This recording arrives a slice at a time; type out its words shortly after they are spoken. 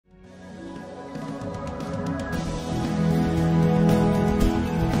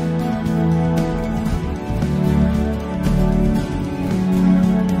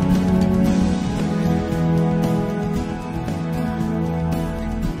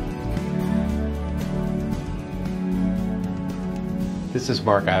This is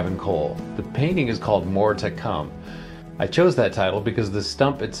markivancole. The painting is called More to Come. I chose that title because the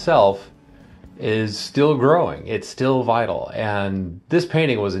stump itself is still growing. It's still vital, and this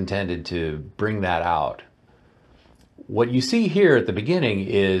painting was intended to bring that out. What you see here at the beginning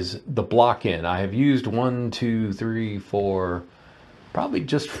is the block in. I have used 1, 2, 3, 4, probably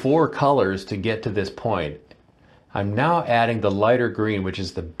just 4 colors to get to this point. I'm now adding the lighter green, which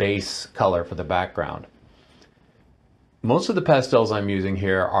is the base color for the background. Most of the pastels I'm using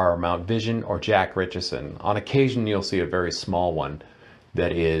here are Mount Vision or Jack Richardson. On occasion you'll see a very small one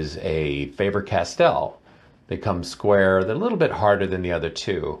that is a Faber-Castell. They come square, they're a little bit harder than the other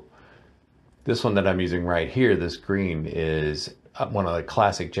two. This one that I'm using right here, this green, is one of the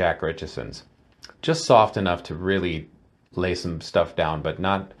classic Jack Richardsons. Just soft enough to really lay some stuff down, but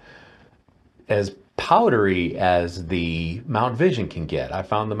not as powdery as the Mount Vision can get. I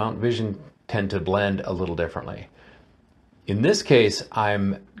found the Mount Vision tend to blend a little differently. In this case,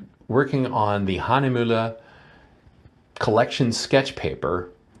 I'm working on the Hahnemühle Collection sketch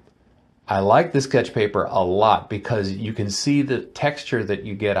paper. I like the sketch paper a lot because you can see the texture that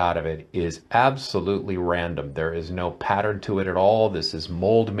you get out of it is absolutely random. There is no pattern to it at all. This is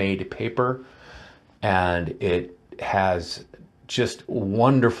mold-made paper, and it has just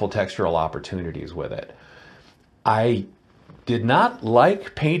wonderful textural opportunities with it. I did not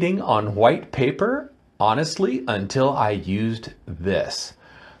like painting on white paper, honestly, until I used this.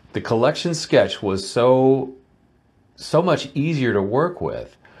 The collection sketch was so much easier to work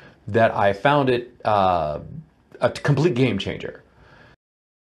with that I found it a complete game changer.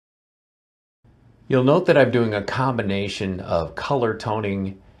 You'll note that I'm doing a combination of color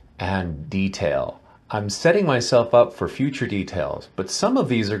toning and detail. I'm setting myself up for future details, but some of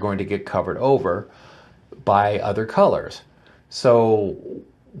these are going to get covered over by other colors. So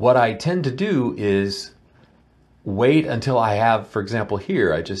what I tend to do is wait until I have, for example,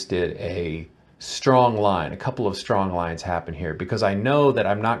 here I just did a strong line. A couple of strong lines happen here because I know that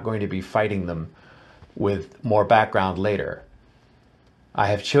I'm not going to be fighting them with more background later. I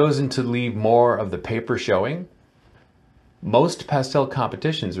have chosen to leave more of the paper showing. Most pastel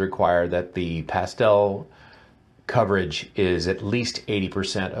competitions require that the pastel coverage is at least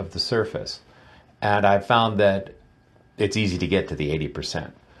 80% of the surface, and I've found that it's easy to get to the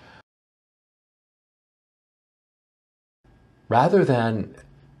 80%. Rather than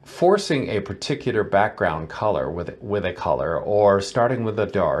forcing a particular background color with a color, or starting with a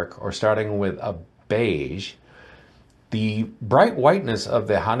dark, or starting with a beige, the bright whiteness of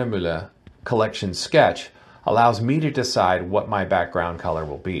the Hahnemühle Collection sketch allows me to decide what my background color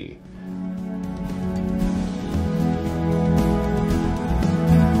will be.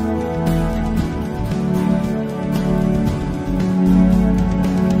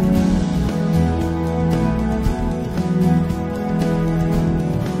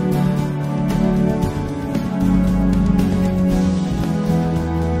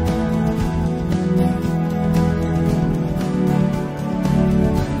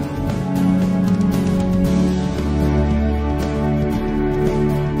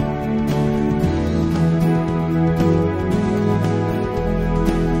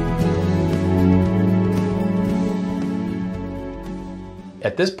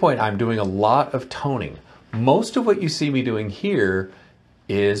 At this point, I'm doing a lot of toning. Most of what you see me doing here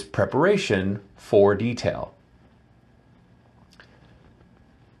is preparation for detail.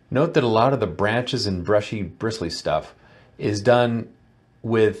 Note that a lot of the branches and brushy, bristly stuff is done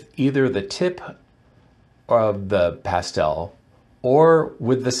with either the tip of the pastel or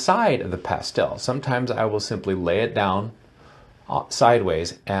with the side of the pastel. Sometimes I will simply lay it down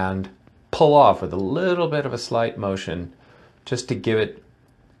sideways and pull off with a little bit of a slight motion just to give it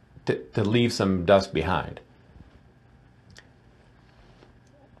to leave some dust behind.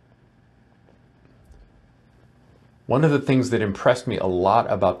 One of the things that impressed me a lot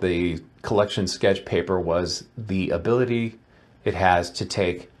about the collection sketch paper was the ability it has to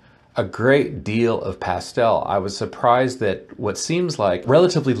take a great deal of pastel. I was surprised that what seems like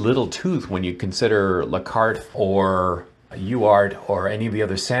relatively little tooth when you consider Lacarte or UArt or any of the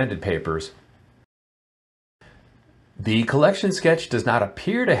other sanded papers, the collection sketch does not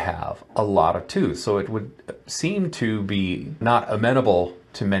appear to have a lot of tooth, so it would seem to be not amenable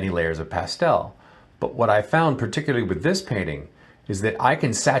to many layers of pastel. But what I found, particularly with this painting, is that I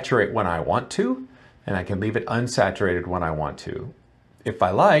can saturate when I want to, and I can leave it unsaturated when I want to. If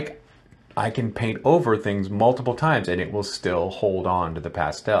I like, I can paint over things multiple times and it will still hold on to the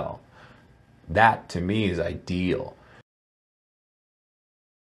pastel. That to me is ideal.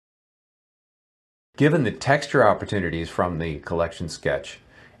 Given the texture opportunities from the collection sketch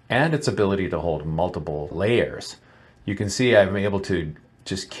and its ability to hold multiple layers, you can see I'm able to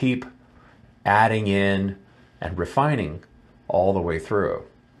just keep adding in and refining all the way through.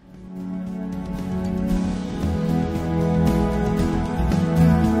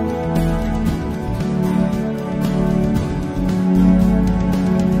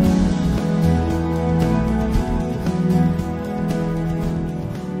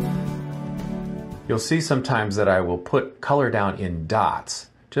 You'll see sometimes that I will put color down in dots,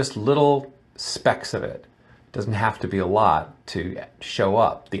 just little specks of it. Doesn't have to be a lot to show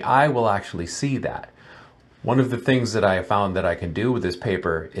up. The eye will actually see that. One of the things that I have found that I can do with this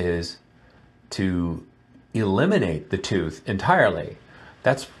paper is to eliminate the tooth entirely.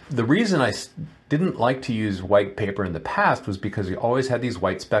 That's the reason I didn't like to use white paper in the past, was because you always had these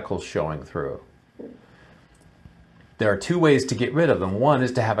white speckles showing through. There are two ways to get rid of them. One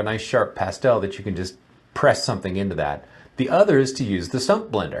is to have a nice sharp pastel that you can just press something into that. The other is to use the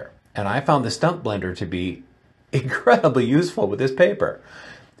stump blender. And I found the stump blender to be incredibly useful with this paper.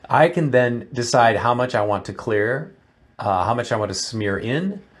 I can then decide how much I want to clear, how much I want to smear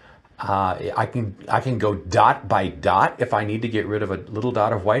in. I can go dot by dot. If I need to get rid of a little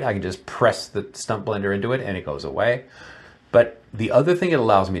dot of white, I can just press the stump blender into it and it goes away. But the other thing it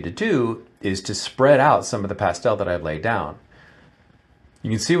allows me to do is to spread out some of the pastel that I've laid down.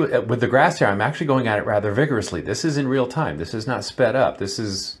 You can see with the grass here, I'm actually going at it rather vigorously. This is in real time. This is not sped up. This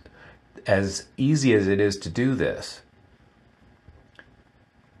is as easy as it is to do this.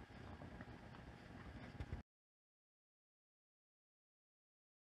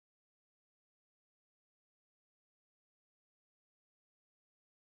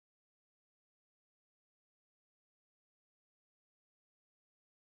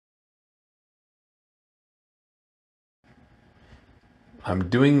 I'm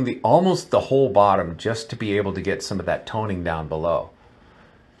doing almost the whole bottom just to be able to get some of that toning down below.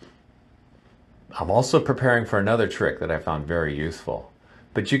 I'm also preparing for another trick that I found very useful.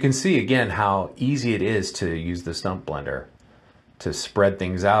 But you can see again how easy it is to use the stump blender to spread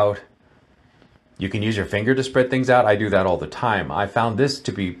things out. You can use your finger to spread things out. I do that all the time. I found this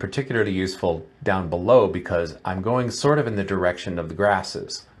to be particularly useful down below because I'm going sort of in the direction of the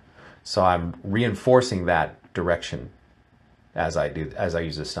grasses. So I'm reinforcing that direction as I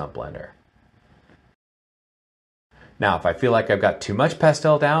use a stump blender. Now, if I feel like I've got too much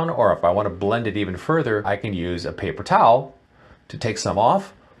pastel down, or if I want to blend it even further, I can use a paper towel to take some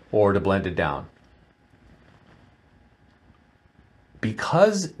off or to blend it down.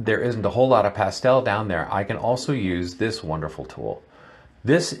 Because there isn't a whole lot of pastel down there, I can also use this wonderful tool.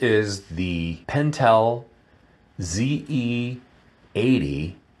 This is the Pentel ZE80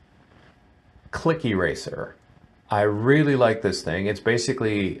 Click Eraser. I really like this thing. It's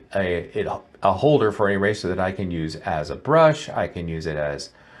basically a holder for an eraser that I can use as a brush. I can use it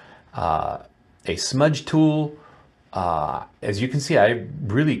as a smudge tool. As you can see, I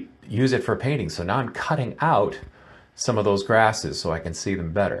really use it for painting. So now I'm cutting out some of those grasses so I can see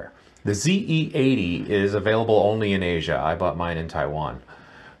them better. The ZE80 is available only in Asia. I bought mine in Taiwan.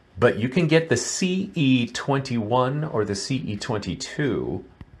 But you can get the CE21 or the CE22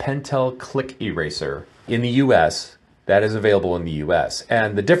 Pentel Click Eraser in the US. That is available in the US.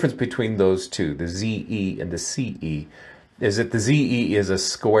 And the difference between those two, the ZE and the CE, is that the ZE is a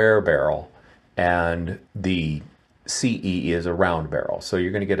square barrel and the CE is a round barrel. So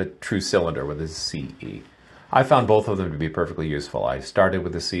you're going to get a true cylinder with a CE. I found both of them to be perfectly useful. I started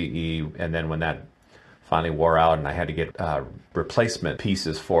with the CE, and then when that finally wore out and I had to get replacement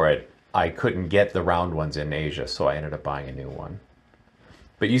pieces for it, I couldn't get the round ones in Asia, so I ended up buying a new one.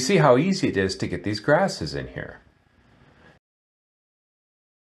 But you see how easy it is to get these grasses in here.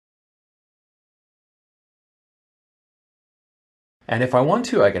 And if I want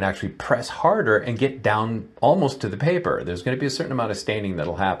to, I can actually press harder and get down almost to the paper. There's going to be a certain amount of staining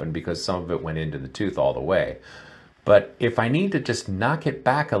that'll happen because some of it went into the tooth all the way. But if I need to just knock it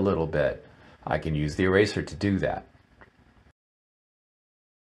back a little bit, I can use the eraser to do that.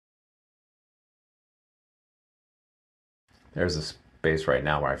 There's a space right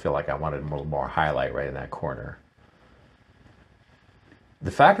now where I feel like I wanted a little more highlight right in that corner.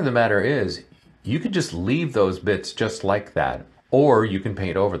 The fact of the matter is, you could just leave those bits just like that, or you can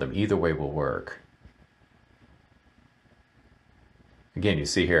paint over them. Either way will work. Again, you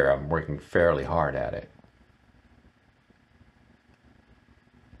see here, I'm working fairly hard at it.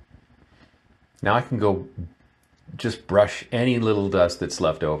 Now I can go just brush any little dust that's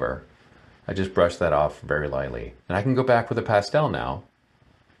left over I just brush that off very lightly. And I can go back with a pastel now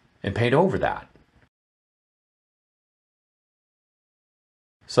and paint over that.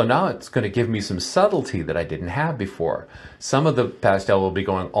 So now it's going to give me some subtlety that I didn't have before. Some of the pastel will be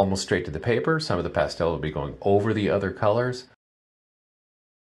going almost straight to the paper. Some of the pastel will be going over the other colors.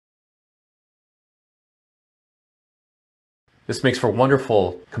 This makes for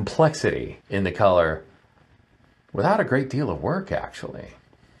wonderful complexity in the color without a great deal of work, actually.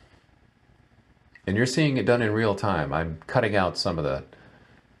 And you're seeing it done in real time. I'm cutting out some of the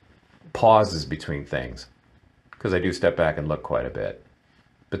pauses between things because I do step back and look quite a bit.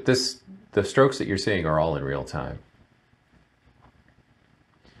 But the strokes that you're seeing are all in real time.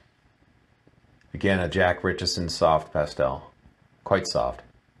 Again, a Jack Richardson soft pastel, quite soft.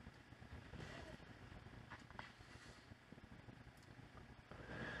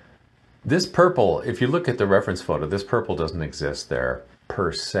 This purple, if you look at the reference photo, this purple doesn't exist there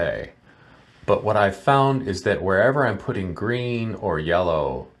per se. But what I've found is that wherever I'm putting green or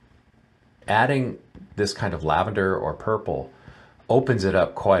yellow, adding this kind of lavender or purple opens it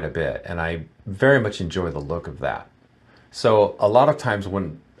up quite a bit, and I very much enjoy the look of that. So a lot of times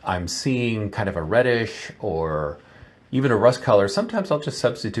when I'm seeing kind of a reddish or even a rust color, sometimes I'll just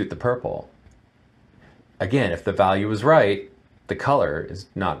substitute the purple. Again, if the value is right, the color is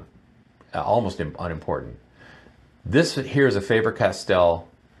not almost unimportant. This here is a Faber-Castell,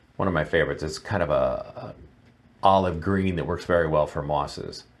 one of my favorites. It's kind of a olive green that works very well for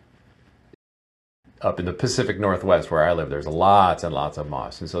mosses. Up in the Pacific Northwest where I live, there's lots and lots of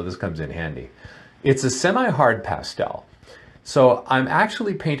moss, and so this comes in handy. It's a semi-hard pastel. So I'm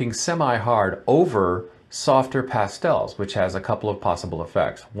actually painting semi-hard over softer pastels, which has a couple of possible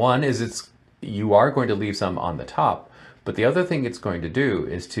effects. One is you are going to leave some on the top, but the other thing it's going to do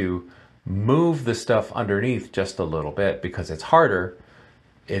is to move the stuff underneath just a little bit. Because it's harder,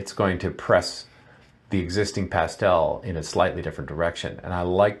 it's going to press the existing pastel in a slightly different direction. And I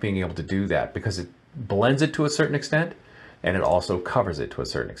like being able to do that because it blends it to a certain extent, and it also covers it to a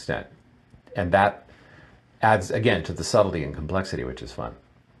certain extent. And that adds, again, to the subtlety and complexity, which is fun.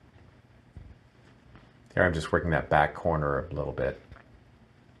 Here I'm just working that back corner a little bit.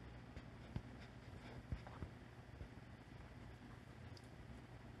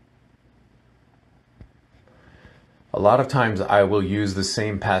 A lot of times I will use the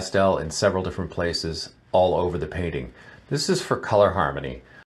same pastel in several different places all over the painting. This is for color harmony.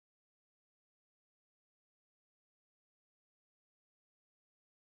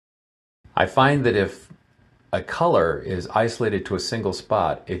 I find that if a color is isolated to a single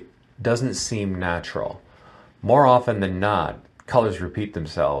spot, it doesn't seem natural. More often than not, colors repeat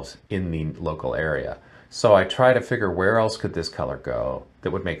themselves in the local area. So I try to figure where else could this color go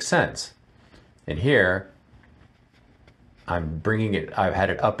that would make sense. And here, I'm bringing it, I've had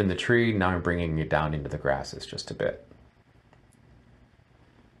it up in the tree, now I'm bringing it down into the grasses just a bit.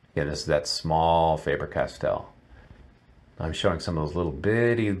 Yeah, this is that small Faber-Castell. I'm showing some of those little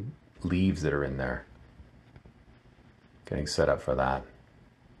bitty leaves that are in there. Getting set up for that.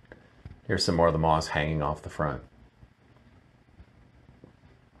 Here's some more of the moss hanging off the front.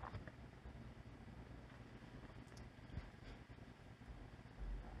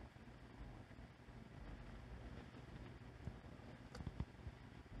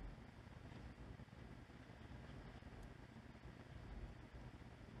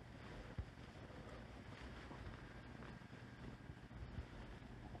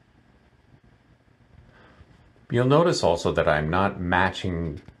 You'll notice also that I'm not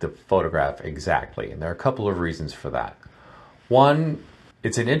matching the photograph exactly, and there are a couple of reasons for that. One,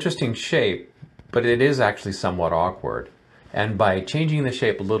 it's an interesting shape, but it is actually somewhat awkward. And by changing the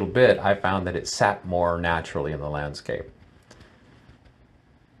shape a little bit, I found that it sat more naturally in the landscape.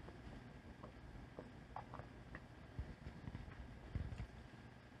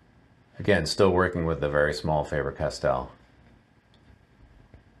 Again, still working with the very small Faber-Castell.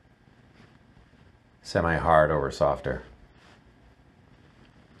 Semi-hard over softer.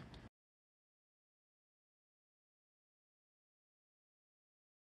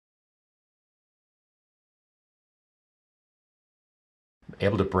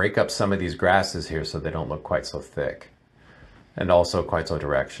 Able to break up some of these grasses here so they don't look quite so thick and also quite so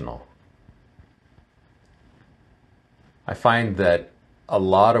directional. I find that a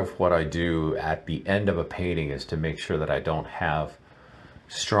lot of what I do at the end of a painting is to make sure that I don't have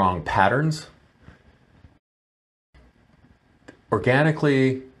strong patterns.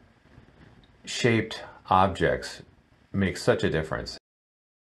 Organically shaped objects make such a difference.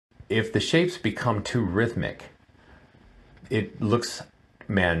 If the shapes become too rhythmic, it looks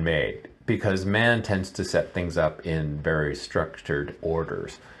man-made because man tends to set things up in very structured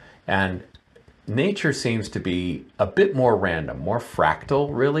orders. And nature seems to be a bit more random, more fractal,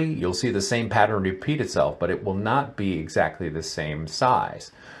 really. You'll see the same pattern repeat itself, but it will not be exactly the same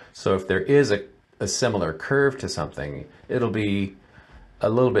size. So if there is a similar curve to something, it'll be a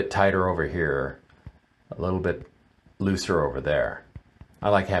little bit tighter over here, a little bit looser over there. I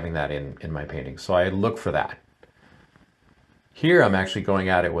like having that in my paintings, so I look for that. Here I'm actually going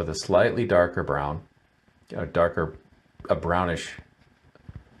at it with a slightly darker brown, a brownish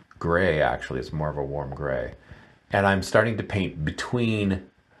gray. Actually, it's more of a warm gray. And I'm starting to paint between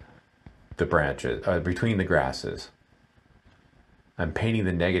the branches, between the grasses. I'm painting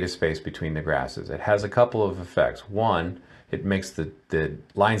the negative space between the grasses. It has a couple of effects. One, it makes the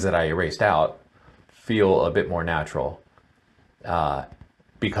lines that I erased out feel a bit more natural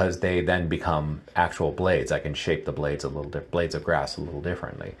because they then become actual blades. I can shape the blades blades of grass a little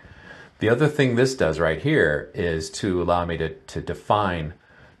differently. The other thing this does right here is to allow me to define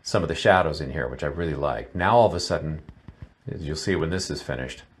some of the shadows in here, which I really like. Now all of a sudden, as you'll see when this is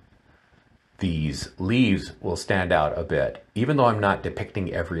finished, these leaves will stand out a bit. Even though I'm not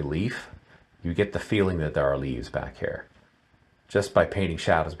depicting every leaf, you get the feeling that there are leaves back here. Just by painting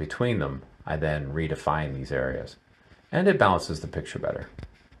shadows between them, I then redefine these areas. And it balances the picture better.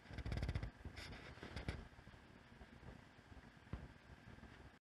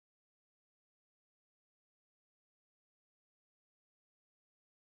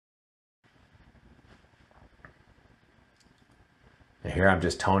 And here I'm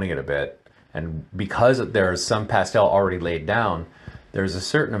just toning it a bit. And because there's some pastel already laid down, there's a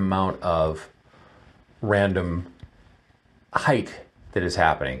certain amount of random height that is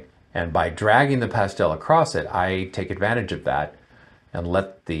happening. And by dragging the pastel across it, I take advantage of that and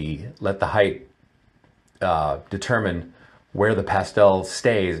let the height determine where the pastel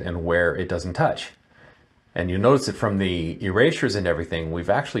stays and where it doesn't touch. And you notice that from the erasures and everything, we've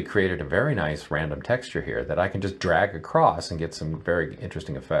actually created a very nice random texture here that I can just drag across and get some very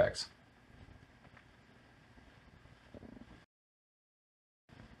interesting effects.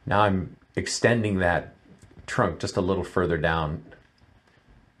 Now I'm extending that trunk just a little further down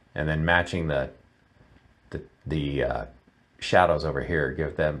and then matching the shadows over here,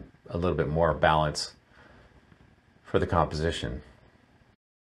 give them a little bit more balance for the composition.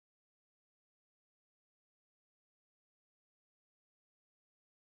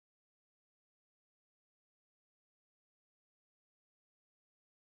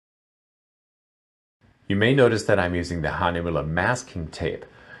 You may notice that I'm using the Hahnemühle masking tape.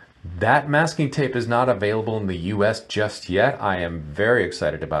 That masking tape is not available in the US just yet. I am very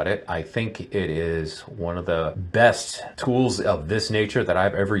excited about it. I think it is one of the best tools of this nature that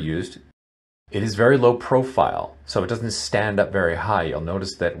I've ever used. It is very low profile, so it doesn't stand up very high. You'll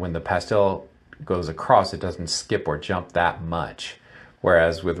notice that when the pastel goes across, it doesn't skip or jump that much.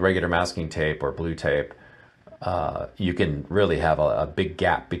 Whereas with regular masking tape or blue tape, you can really have a big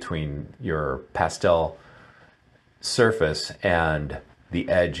gap between your pastel surface and the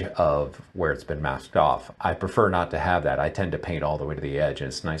edge of where it's been masked off. I prefer not to have that. I tend to paint all the way to the edge, and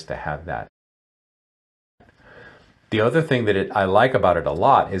it's nice to have that. The other thing that I like about it a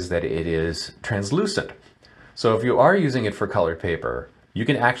lot is that it is translucent. So if you are using it for colored paper, you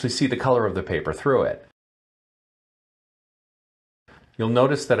can actually see the color of the paper through it. You'll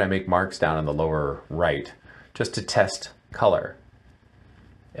notice that I make marks down in the lower right just to test color.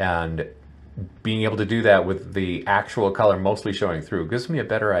 And being able to do that with the actual color mostly showing through gives me a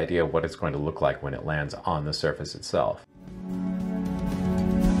better idea of what it's going to look like when it lands on the surface itself.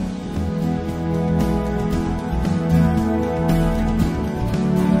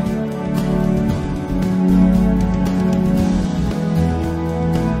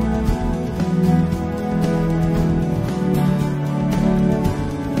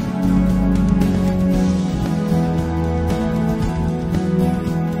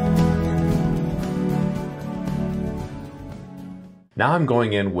 Now I'm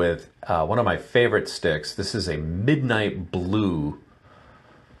going in with one of my favorite sticks. This is a midnight blue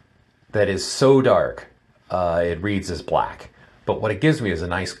that is so dark it reads as black. But what it gives me is a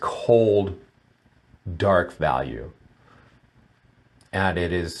nice cold, dark value. And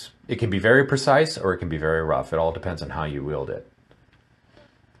it can be very precise or it can be very rough. It all depends on how you wield it.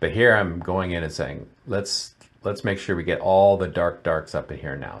 But here I'm going in and saying, let's make sure we get all the darks up in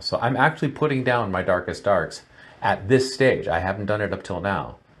here now. So I'm actually putting down my darkest darks at this stage. I haven't done it up till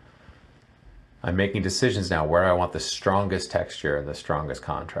now. I'm making decisions now where I want the strongest texture and the strongest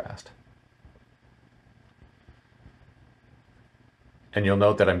contrast. And you'll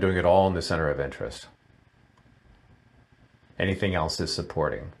note that I'm doing it all in the center of interest. Anything else is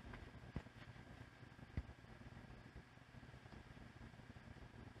supporting.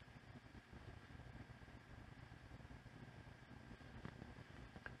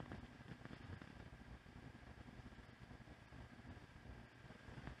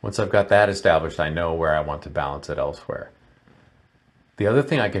 Once I've got that established, I know where I want to balance it elsewhere. The other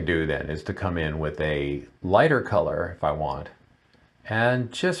thing I can do then is to come in with a lighter color if I want,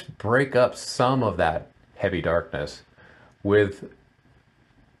 and just break up some of that heavy darkness with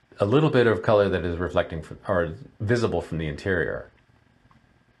a little bit of color that is reflecting from, or visible from the interior.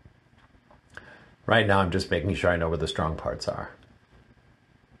 Right now I'm just making sure I know where the strong parts are.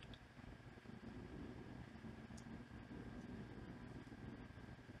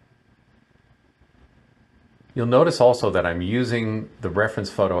 You'll notice also that I'm using the reference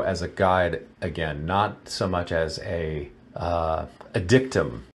photo as a guide again, not so much as a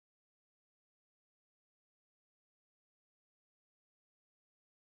dictum.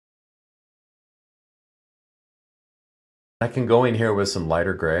 I can go in here with some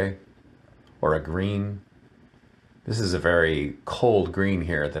lighter gray or a green. This is a very cold green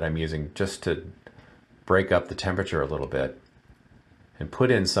here that I'm using just to break up the temperature a little bit and put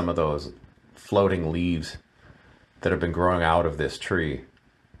in some of those floating leaves that have been growing out of this tree,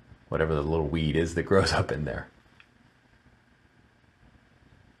 whatever the little weed is that grows up in there.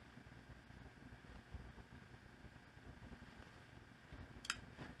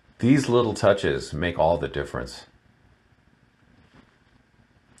 These little touches make all the difference.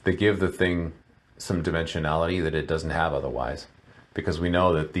 They give the thing some dimensionality that it doesn't have otherwise, because we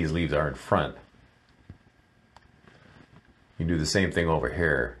know that these leaves are in front. You do the same thing over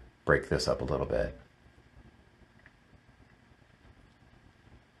here, break this up a little bit.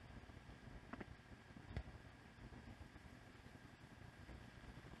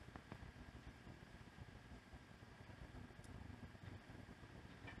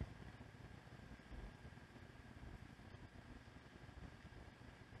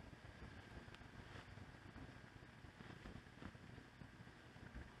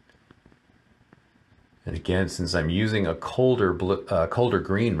 And again, since I'm using a colder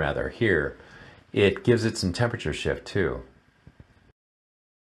green rather here, it gives it some temperature shift too.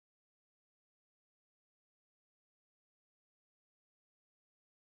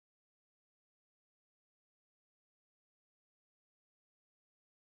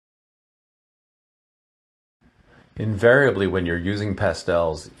 Invariably, when you're using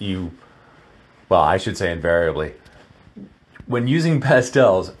pastels, well, I should say invariably, when using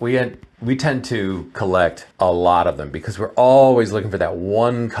pastels, we tend to collect a lot of them because we're always looking for that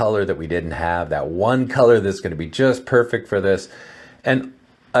one color that we didn't have, that one color that's going to be just perfect for this. And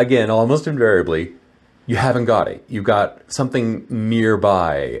again, almost invariably, you haven't got it. You got something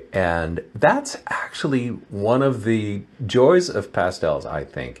nearby. And that's actually one of the joys of pastels, I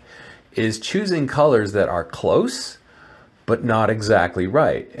think, is choosing colors that are close but not exactly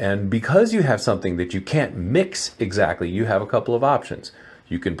right. And because you have something that you can't mix exactly, you have a couple of options.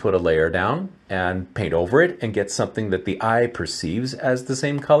 You can put a layer down and paint over it and get something that the eye perceives as the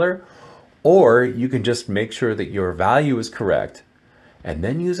same color, or you can just make sure that your value is correct and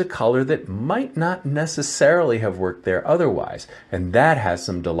then use a color that might not necessarily have worked there otherwise, and that has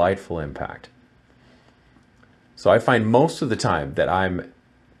some delightful impact. So I find most of the time that I'm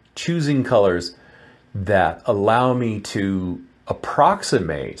choosing colors that allow me to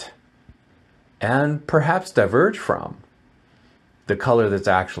approximate and perhaps diverge from the color that's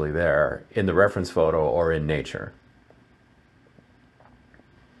actually there in the reference photo or in nature.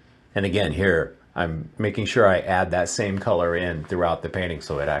 And again, here I'm making sure I add that same color in throughout the painting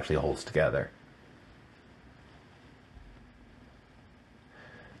so it actually holds together.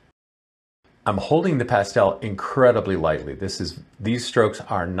 I'm holding the pastel incredibly lightly. These strokes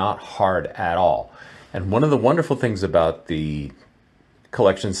are not hard at all. And one of the wonderful things about the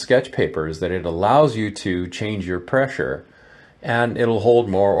collection sketch paper is that it allows you to change your pressure, and it'll hold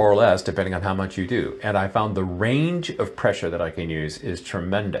more or less depending on how much you do. And I found the range of pressure that I can use is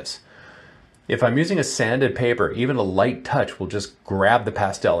tremendous. If I'm using a sanded paper, even a light touch will just grab the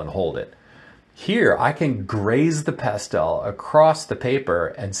pastel and hold it. Here, I can graze the pastel across the paper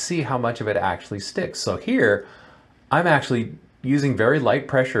and see how much of it actually sticks. So here, I'm actually using very light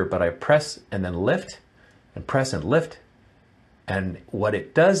pressure, but I press and then lift and press and lift. And what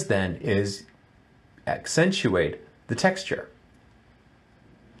it does then is accentuate the texture.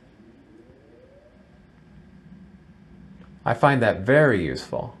 I find that very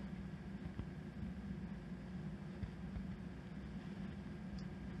useful.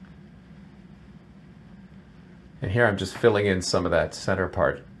 And here I'm just filling in some of that center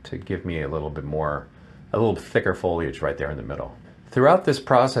part to give me a little thicker foliage right there in the middle. Throughout this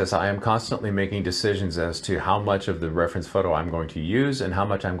process, I am constantly making decisions as to how much of the reference photo I'm going to use and how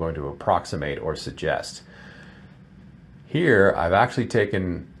much I'm going to approximate or suggest. Here, I've actually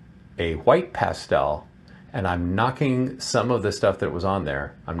taken a white pastel and I'm knocking some of the stuff that was on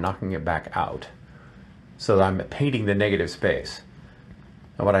there, I'm knocking it back out. So that I'm painting the negative space.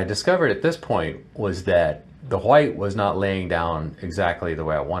 And what I discovered at this point was that the white was not laying down exactly the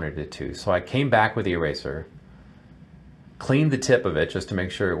way I wanted it to. So I came back with the eraser, cleaned the tip of it just to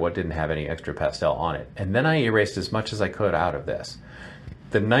make sure it didn't have any extra pastel on it. And then I erased as much as I could out of this.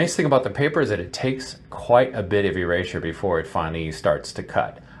 The nice thing about the paper is that it takes quite a bit of erasure before it finally starts to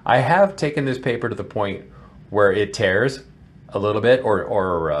cut. I have taken this paper to the point where it tears a little bit,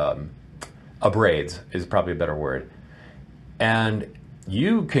 or abrades is probably a better word. And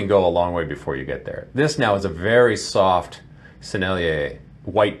you can go a long way before you get there. This now is a very soft Sennelier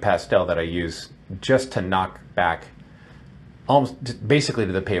white pastel that I use just to knock back almost basically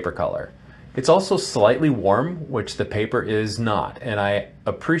to the paper color. It's also slightly warm, which the paper is not, and I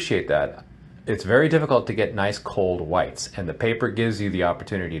appreciate that. It's very difficult to get nice cold whites, and the paper gives you the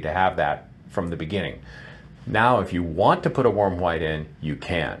opportunity to have that from the beginning. Now, if you want to put a warm white in, you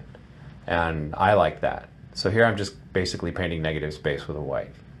can, and I like that. So here I'm just basically painting negative space with a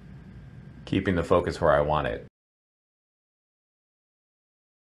white, keeping the focus where I want it.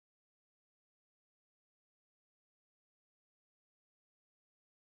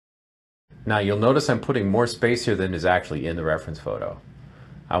 Now you'll notice I'm putting more space here than is actually in the reference photo.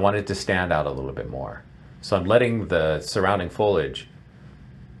 I want it to stand out a little bit more. So I'm letting the surrounding foliage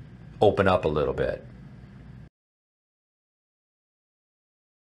open up a little bit.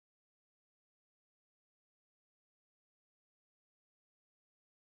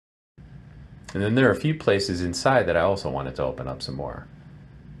 And then there are a few places inside that I also wanted to open up some more.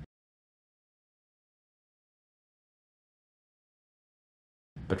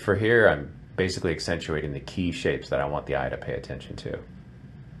 But for here, I'm basically accentuating the key shapes that I want the eye to pay attention to.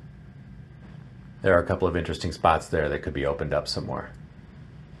 There are a couple of interesting spots there that could be opened up some more.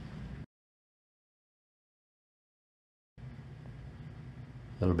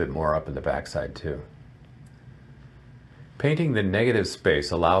 A little bit more up in the backside too. Painting the negative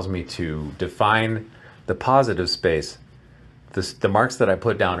space allows me to define the positive space. The marks that I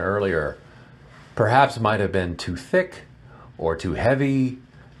put down earlier perhaps might have been too thick or too heavy.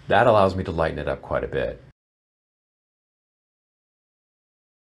 That allows me to lighten it up quite a bit.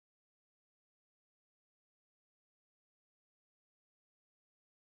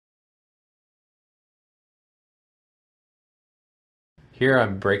 Here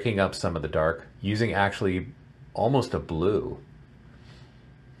I'm breaking up some of the dark using actually almost a blue.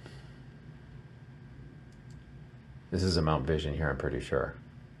 This is a Mount Vision here, I'm pretty sure.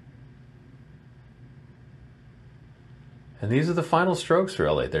 And these are the final strokes,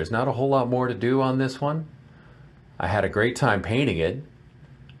 really. There's not a whole lot more to do on this one. I had a great time painting it.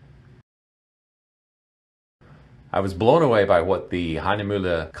 I was blown away by what the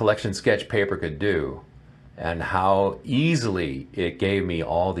Hahnemühle Collection Sketch paper could do and how easily it gave me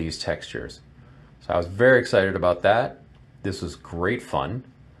all these textures. So I was very excited about that. This was great fun.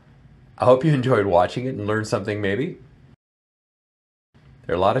 I hope you enjoyed watching it and learned something maybe.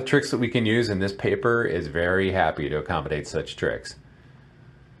 There are a lot of tricks that we can use, and this paper is very happy to accommodate such tricks.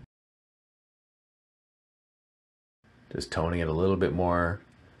 Just toning it a little bit more,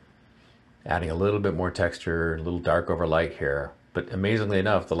 adding a little bit more texture, a little dark over light here. But amazingly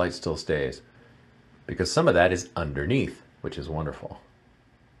enough, the light still stays, because some of that is underneath, which is wonderful.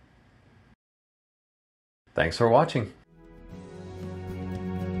 Thanks for watching.